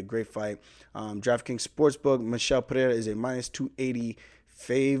is going to be a great fight. DraftKings Sportsbook, Michel Pereira is a minus 280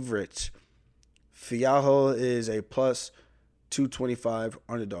 favorite. Fialho is a plus 225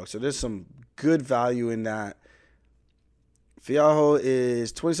 underdog. So there's some good value in that. Fialho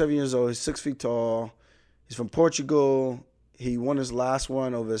is 27 years old. He's 6 feet tall. He's from Portugal. He won his last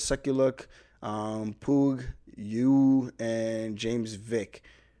one over Sekuluk, Pug, Yu, and James Vick.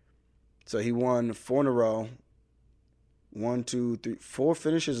 So he won 4 in a row. 1, 2, 3, 4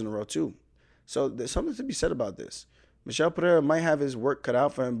 finishes in a row, too. So there's something to be said about this. Michel Pereira might have his work cut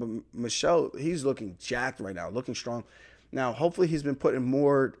out for him, but Michel, he's looking jacked right now, looking strong. Now, hopefully he's been putting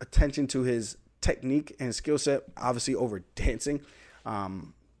more attention to his technique and skill set, obviously over dancing.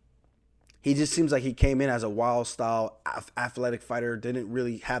 He just seems like he came in as a wild-style athletic fighter, didn't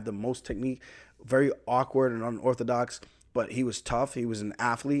really have the most technique, very awkward and unorthodox, but he was tough. He was an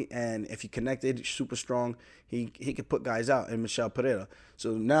athlete, and if he connected, super strong, he could put guys out in Michel Pereira.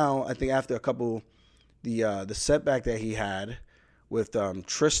 So now I think after a couple, the setback that he had with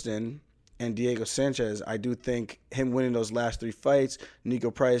Tristan and Diego Sanchez, I do think him winning those last 3 fights,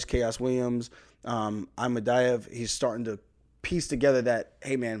 Nico Price, Chaos Williams, Ahmadaev, he's starting to piece together that,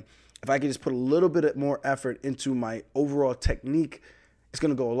 hey, man, if I could just put a little bit more effort into my overall technique, it's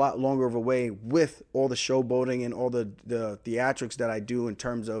going to go a lot longer of a way with all the showboating and all the theatrics that I do in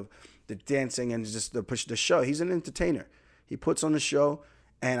terms of the dancing and just the show. He's an entertainer. He puts on the show,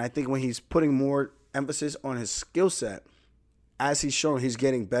 and I think when he's putting more emphasis on his skill set, as he's shown, he's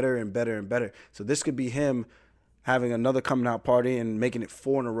getting better and better and better. So this could be him having another coming out party and making it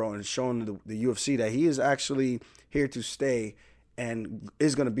 4 in a row and showing the UFC that he is actually here to stay and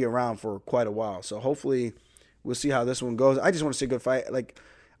is going to be around for quite a while. So hopefully we'll see how this one goes. I just want to see a good fight. Like,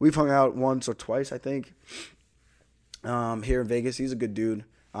 we've hung out once or twice, I think, here in Vegas. He's a good dude,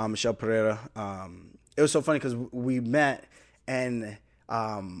 Michel Pereira. It was so funny because we met, and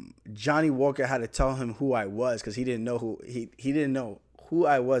Johnny Walker had to tell him who I was because he didn't know who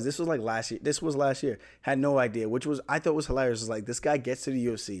I was. This was like last year. This was last year. Had no idea, which was I thought was hilarious. It was like this guy gets to the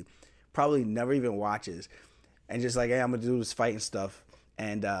UFC, probably never even watches, and just like, hey, I'm gonna do this fight and stuff.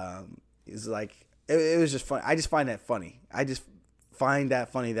 And it's like it was just fun. I just find that funny. I just find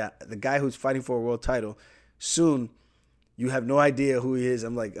that funny that the guy who's fighting for a world title soon, you have no idea who he is.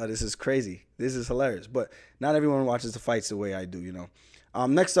 I'm like, oh, this is crazy. This is hilarious. But not everyone watches the fights the way I do, you know.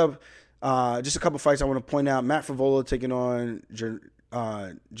 Next up, just a couple fights I want to point out. Matt Frevola taking on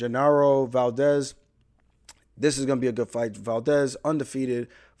Genaro Valdez. This is going to be a good fight. Valdez, undefeated.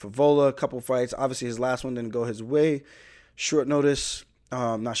 Frevola, a couple fights. Obviously, his last one didn't go his way. Short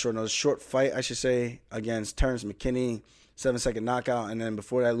fight, I should say, against Terrence McKinney. 7-second knockout. And then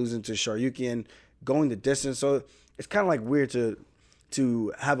before that, losing to Sharyukian, going the distance. So it's kind of like weird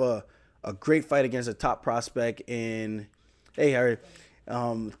to have a great fight against a top prospect in, hey, Harry,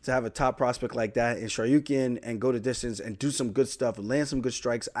 to have a top prospect like that in Sharyukian and go the distance and do some good stuff, land some good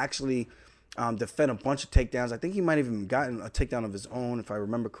strikes, actually defend a bunch of takedowns. I think he might have even gotten a takedown of his own, if I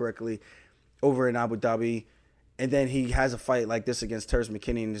remember correctly, over in Abu Dhabi. And then he has a fight like this against Terrence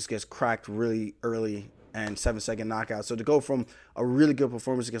McKinney and just gets cracked really early and 7-second knockout. So to go from a really good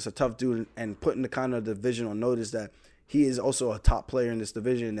performance against a tough dude and putting the kind of division on notice that he is also a top player in this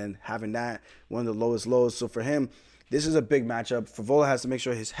division and having that one of the lowest lows. So for him, this is a big matchup. Frevola has to make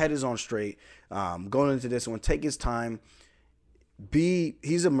sure his head is on straight. Going into this one, take his time.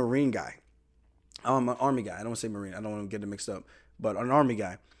 He's a Marine guy. An Army guy. I don't want to say Marine. I don't want to get it mixed up. But an Army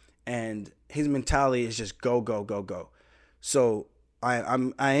guy. And his mentality is just go, go, go, go. So I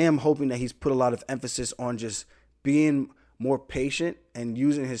am hoping that he's put a lot of emphasis on just being more patient and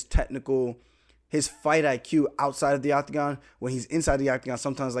using his fight IQ outside of the octagon. When he's inside the octagon,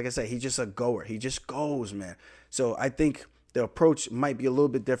 sometimes, like I said, he's just a goer. He just goes, man. So I think the approach might be a little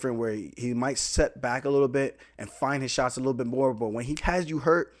bit different where he might set back a little bit and find his shots a little bit more. But when he has you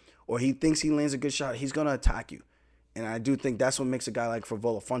hurt or he thinks he lands a good shot, he's going to attack you. And I do think that's what makes a guy like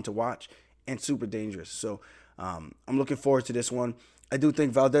Frevola fun to watch and super dangerous. So I'm looking forward to this one. I do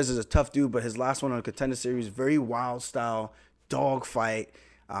think Valdez is a tough dude, but his last one on the Contender Series, very wild style, dog fight.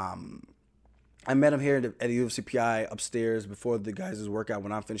 I met him here at the UFC PI upstairs before the guys' workout.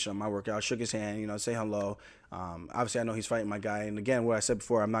 When I'm finishing up my workout, I shook his hand, say hello. Obviously, I know he's fighting my guy. And again, what I said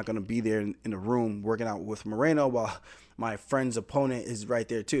before, I'm not going to be there in the room working out with Moreno while my friend's opponent is right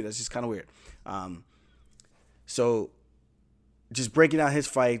there too. That's just kind of weird. So just breaking out his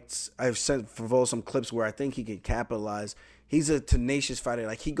fights, I've sent Frevola some clips where I think he can capitalize. He's a tenacious fighter.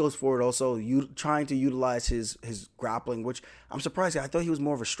 Like, he goes forward also, trying to utilize his grappling, which I'm surprised. I thought he was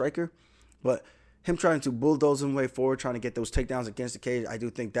more of a striker. But him trying to bulldoze his way forward, trying to get those takedowns against the cage, I do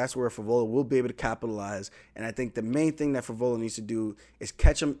think that's where Frevola will be able to capitalize. And I think the main thing that Frevola needs to do is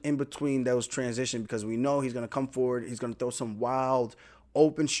catch him in between those transitions, because we know he's going to come forward. He's going to throw some wild,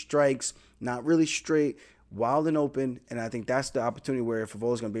 open strikes, not really straight, wild and open. And I think that's the opportunity where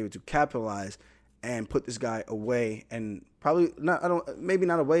Frevola's going to be able to capitalize and put this guy away. And probably maybe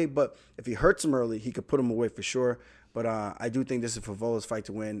not away, but if he hurts him early, he could put him away for sure. But I do think this is Frevola's fight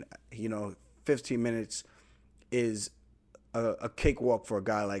to win. 15 minutes is a cakewalk for a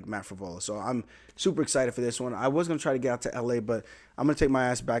guy like Matt Frevola. So I'm super excited for this one. I was going to try to get out to LA, but I'm going to take my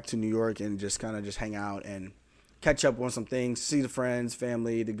ass back to New York and just kind of just hang out and catch up on some things, see the friends,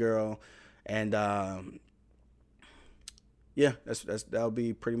 family, the girl. And yeah, that'll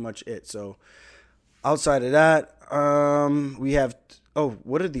be pretty much it. So outside of that, we have,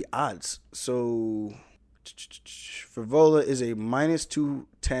 what are the odds? So Frevola is a minus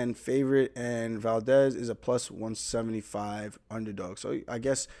 210 favorite, and Valdez is a plus 175 underdog. So I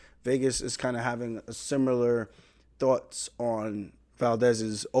guess Vegas is kind of having a similar thoughts on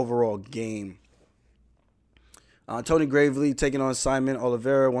Valdez's overall game. Tony Gravely taking on Simon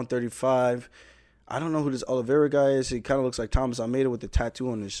Oliveira, 135. I don't know who this Oliveira guy is. He kind of looks like Thomas Almeida with the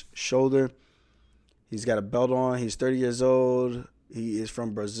tattoo on his shoulder. He's got a belt on. He's 30 years old. He is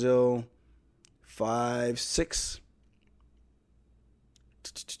from Brazil. 5'6".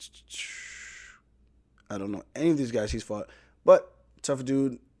 I don't know any of these guys he's fought, but tough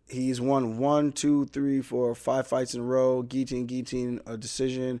dude. He's won 5 fights in a row. Guillotine, a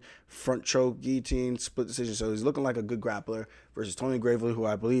decision, front choke, guillotine, split decision. So he's looking like a good grappler versus Tony Gravely, who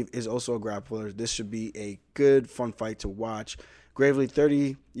I believe is also a grappler. This should be a good, fun fight to watch. Gravely,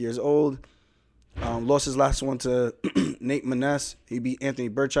 30 years old. Lost his last one to Nate Maness. He beat Anthony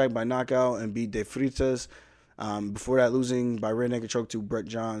Burchak by knockout and beat De Freitas. Before that, losing by rear naked choke to Brett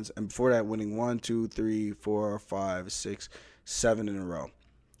Johns. And before that, winning 7 in a row.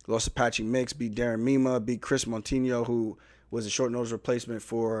 Lost to Patchy Mix, beat Darren Mima, beat Chris Montinho, who was a short notice replacement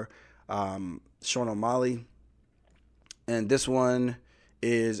for Sean O'Malley. And this one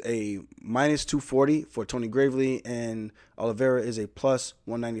is a minus 240 for Tony Gravely, and Oliveira is a plus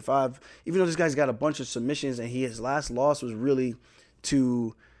 195. Even though this guy's got a bunch of submissions, and his last loss was really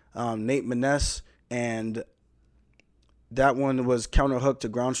to Nate Maness, and that one was counter hook to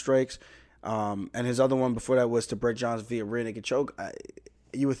ground strikes. And his other one before that was to Brett Johns via rear naked choke.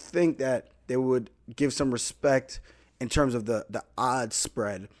 You would think that they would give some respect in terms of the odds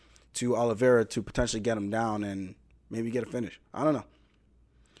spread to Oliveira to potentially get him down and maybe get a finish. I don't know.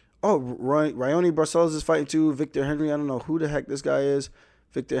 Oh, Raoni Barcelos is fighting too. Victor Henry, I don't know who the heck this guy is.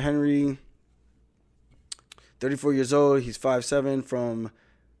 Victor Henry, 34 years old. He's 5'7", from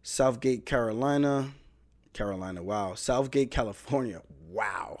Southgate, Carolina. Wow. Southgate, California.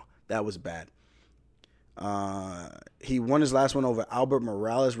 Wow. That was bad. He won his last one over Albert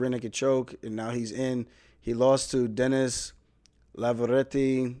Morales, rear naked choke, and now he's in. He lost to Dennis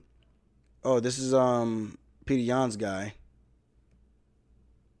Lavaretti. Oh, this is Peter Yan's guy.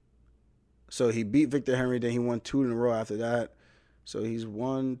 So he beat Victor Henry, then he won 2 in a row after that. So he's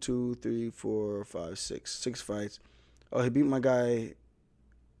 1, 2, 3, 4, 5, 6 fights. Oh, he beat my guy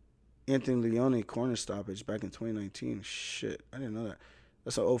Anthony Leone corner stoppage back in 2019. Shit, I didn't know that.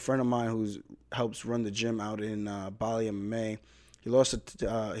 That's an old friend of mine who helps run the gym out in Bali MMA. He lost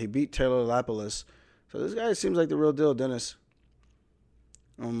he beat Taylor Lapalus. So this guy seems like the real deal, Dennis.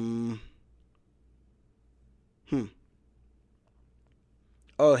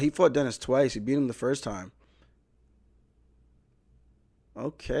 Oh, he fought Dennis twice. He beat him the first time.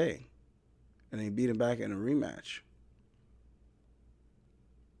 Okay. And he beat him back in a rematch.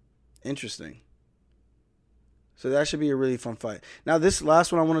 Interesting. So that should be a really fun fight. Now, this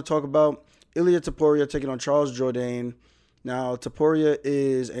last one I want to talk about, Ilia Topuria taking on Charles Jourdain. Now, Topuria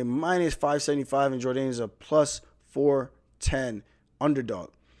is a minus 575 and Jourdain is a plus 410 underdog.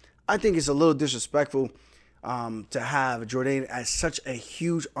 I think it's a little disrespectful to have Jourdain as such a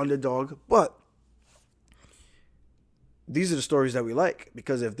huge underdog, but these are the stories that we like,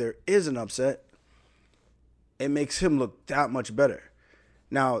 because if there is an upset, it makes him look that much better.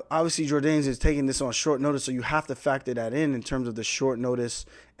 Now, obviously, Jourdain is taking this on short notice, so you have to factor that in terms of the short notice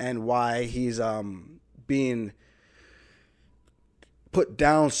and why he's being put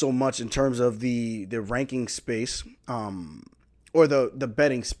down so much in terms of the ranking space or the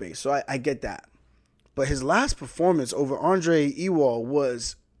betting space. So I get that. But his last performance over Andre Ewell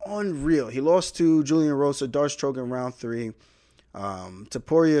was unreal. He lost to Julian Rosa, Darce Troke in round 3.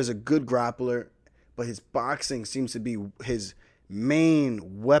 Topuria is a good grappler, but his boxing seems to be his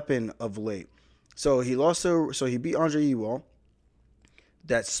main weapon of late. So he beat Andre Ewell.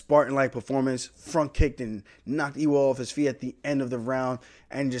 That Spartan-like performance, front kicked and knocked Ewell off his feet at the end of the round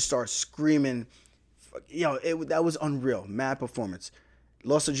and just started screaming. That was unreal. Mad performance.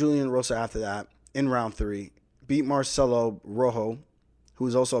 Lost to Julian Rosa after that in round 3. Beat Marcelo Rojo, who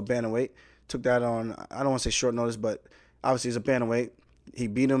is also a bantamweight. Took that on, I don't want to say short notice, but obviously he's a bantamweight. He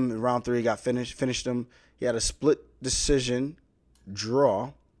beat him in round 3, got finished him. He had a split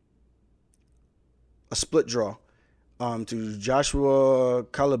draw to Joshua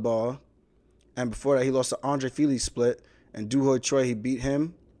Calabar. And before that, he lost to Andre Fili split. And Duhoi Choi, he beat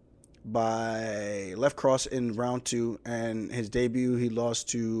him by left cross in round 2. And his debut, he lost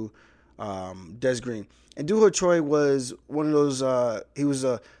to Des Green. And Duhoi Choi was one of those, he was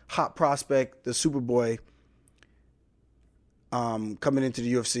a hot prospect, the Superboy, coming into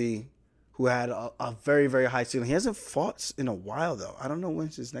the UFC, who had a very, very high ceiling. He hasn't fought in a while, though. I don't know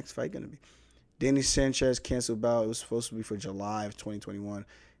when's his next fight going to be. Danny Sanchez canceled bout. It was supposed to be for July of 2021.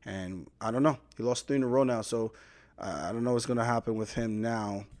 And I don't know. He lost 3 in a row now, so I don't know what's going to happen with him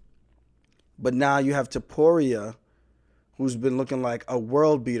now. But now you have Topuria, who's been looking like a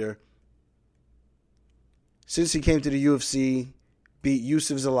world beater since he came to the UFC. Beat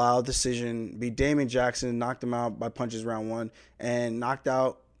Yusuf Zalal decision, beat Damon Jackson, knocked him out by punches round 1, and knocked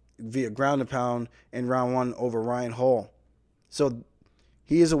out via ground and pound in round 1 over Ryan Hall. So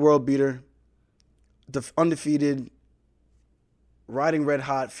he is a world beater, undefeated, riding red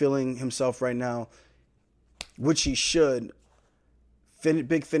hot, feeling himself right now, which he should.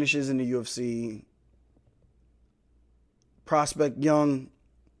 Big finishes in the UFC. Prospect, young,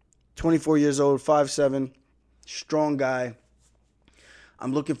 24 years old, 5'7", strong guy.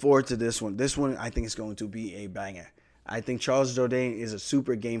 I'm looking forward to this one. This one, I think, is going to be a banger. I think Charles Jourdain is a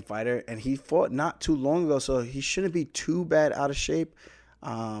super game fighter, and he fought not too long ago, so he shouldn't be too bad out of shape.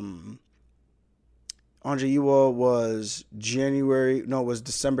 Andre Ewell was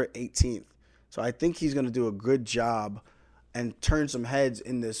December 18th. So I think he's going to do a good job and turn some heads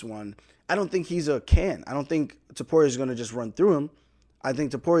in this one. I don't think he's a can. I don't think Topuria is going to just run through him. I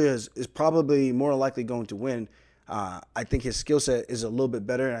think Topuria is probably more likely going to win. I think his skill set is a little bit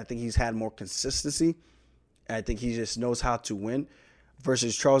better, and I think he's had more consistency. And I think he just knows how to win.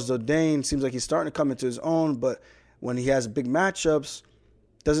 Versus Charles Jourdain, seems like he's starting to come into his own, but when he has big matchups,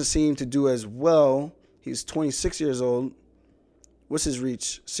 doesn't seem to do as well. He's 26 years old. What's his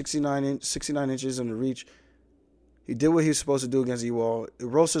reach? 69 inches on the reach. He did what he was supposed to do against Ewald.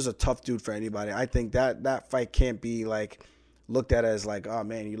 Rosa's a tough dude for anybody. I think that fight can't be like looked at as like, oh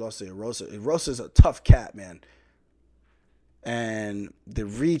man, you lost to Rosa. Rosa's a tough cat, man. And the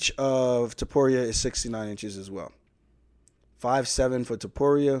reach of Topuria is 69 inches as well. 5'7" for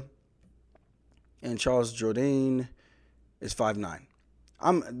Topuria. And Charles Jourdain is 5'9".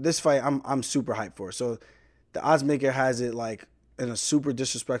 This fight I'm super hyped for. So the odds maker has it like in a super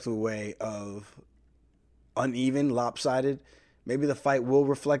disrespectful way of uneven, lopsided. Maybe the fight will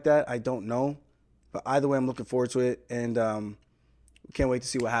reflect that. I don't know. But either way, I'm looking forward to it. And can't wait to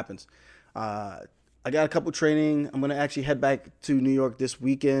see what happens. I got a couple training. I'm going to actually head back to New York this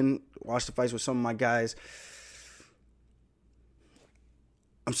weekend, watch the fights with some of my guys.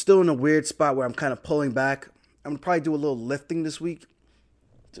 I'm still in a weird spot where I'm kind of pulling back. I'm going to probably do a little lifting this week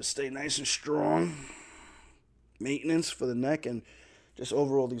to stay nice and strong. Maintenance for the neck and just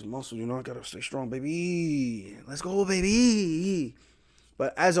overall these muscles. You know, I got to stay strong, baby. Let's go, baby.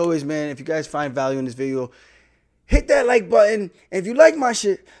 But as always, man, if you guys find value in this video, hit that like button. And if you like my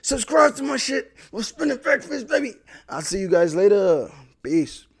shit, subscribe to my shit. We'll spin it back for this, baby. I'll see you guys later.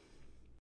 Peace.